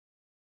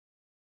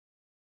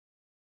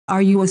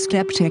Are you a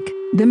skeptic?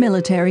 The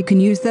military can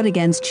use that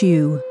against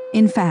you.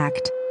 In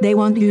fact, they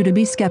want you to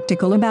be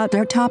skeptical about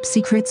their top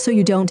secrets so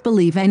you don't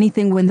believe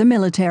anything when the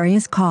military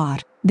is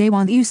caught. They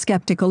want you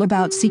skeptical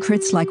about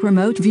secrets like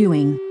remote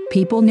viewing.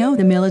 People know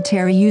the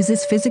military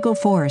uses physical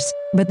force,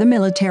 but the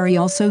military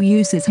also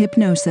uses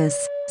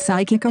hypnosis,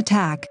 psychic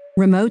attack,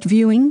 remote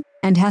viewing,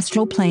 and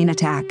astral plane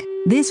attack.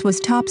 This was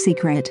top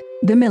secret.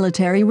 The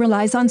military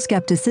relies on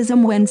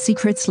skepticism when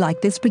secrets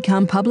like this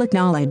become public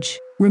knowledge.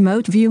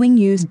 Remote viewing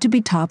used to be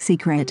top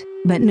secret,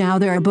 but now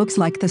there are books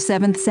like The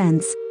Seventh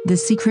Sense, The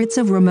Secrets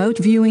of Remote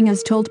Viewing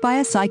as Told by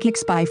a Psychic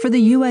Spy for the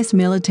U.S.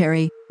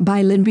 Military,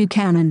 by Lynn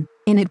Buchanan.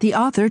 In it the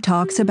author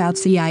talks about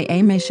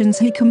CIA missions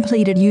he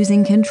completed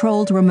using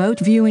controlled remote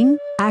viewing,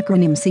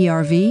 acronym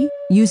CRV,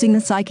 using the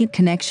psychic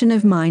connection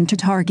of mind to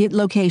target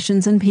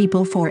locations and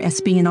people for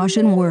espionage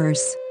and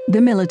worse.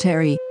 The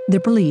military, the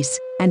police,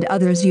 and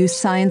others use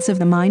science of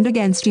the mind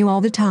against you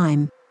all the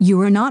time. You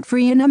are not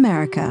free in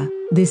America.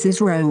 This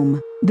is Rome.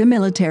 The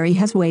military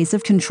has ways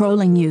of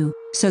controlling you,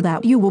 so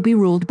that you will be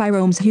ruled by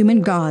Rome's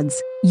human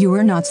gods. You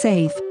are not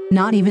safe,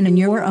 not even in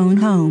your own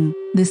home.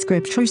 The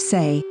scriptures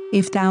say,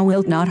 "If thou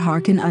wilt not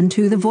hearken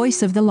unto the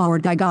voice of the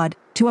Lord thy God,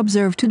 to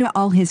observe to do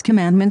all his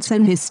commandments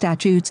and his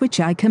statutes which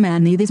I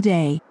command thee this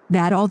day,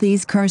 that all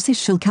these curses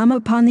shall come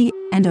upon thee,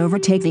 and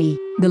overtake thee.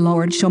 The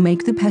Lord shall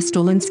make the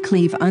pestilence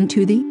cleave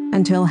unto thee,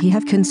 until he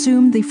have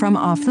consumed thee from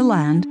off the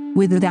land,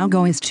 whither thou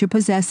goest to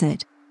possess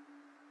it."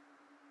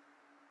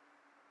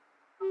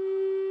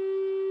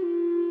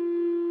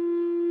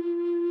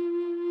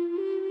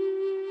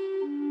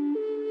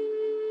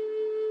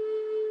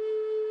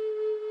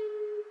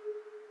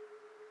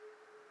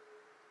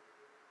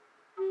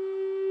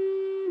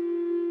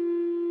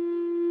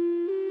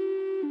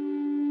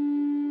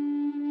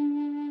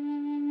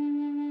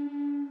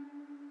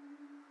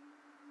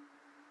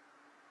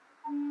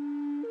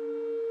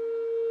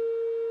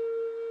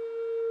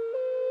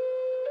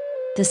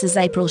 This is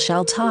April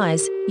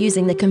Schulthies,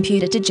 using the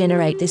computer to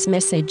generate this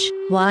message.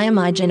 Why am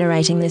I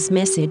generating this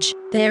message?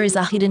 There is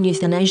a hidden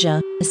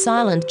euthanasia, a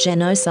silent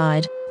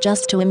genocide,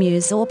 just to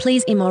amuse or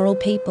please immoral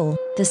people.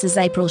 This is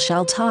April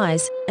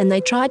Schulthies, and they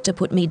tried to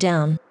put me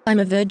down. I'm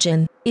a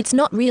virgin. It's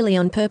not really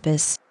on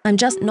purpose. I'm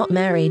just not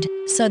married,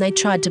 so they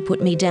tried to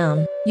put me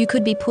down. You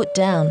could be put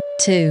down,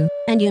 too,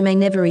 and you may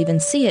never even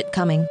see it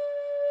coming.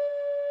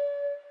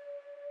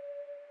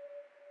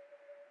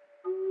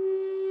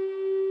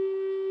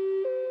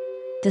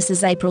 This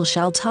is April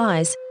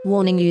Schulthies,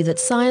 warning you that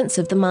science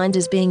of the mind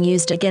is being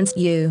used against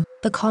you.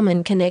 The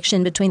common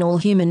connection between all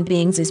human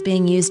beings is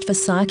being used for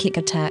psychic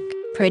attack.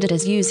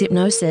 Predators use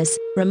hypnosis,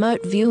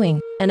 remote viewing,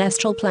 and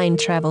astral plane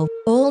travel.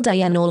 All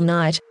day and all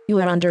night, you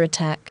are under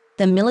attack.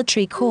 The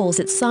military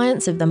calls it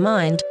science of the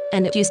mind,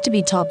 and it used to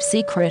be top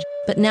secret,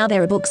 but now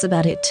there are books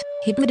about it.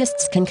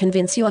 Hypnotists can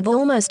convince you of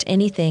almost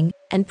anything,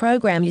 and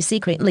program you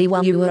secretly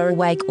while you are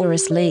awake or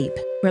asleep.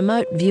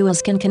 Remote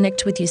viewers can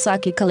connect with you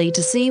psychically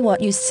to see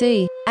what you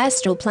see.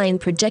 Astral plane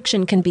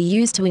projection can be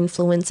used to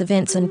influence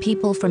events and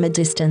people from a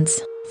distance.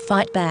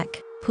 Fight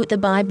back. Put the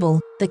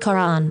Bible, the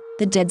Quran,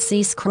 the Dead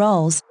Sea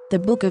Scrolls, the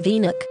Book of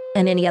Enoch,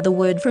 and any other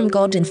word from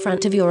God in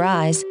front of your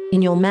eyes,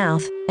 in your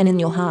mouth, and in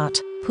your heart.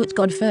 Put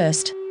God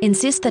first.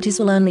 Insist that His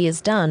will only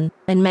is done,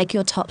 and make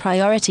your top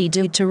priority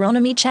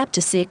Deuteronomy chapter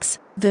 6,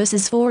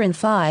 verses 4 and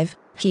 5.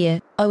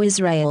 Hear, O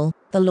Israel,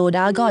 the Lord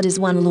our God is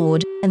one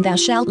Lord, and thou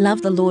shalt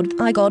love the Lord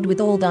thy God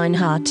with all thine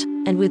heart,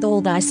 and with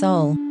all thy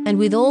soul, and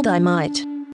with all thy might.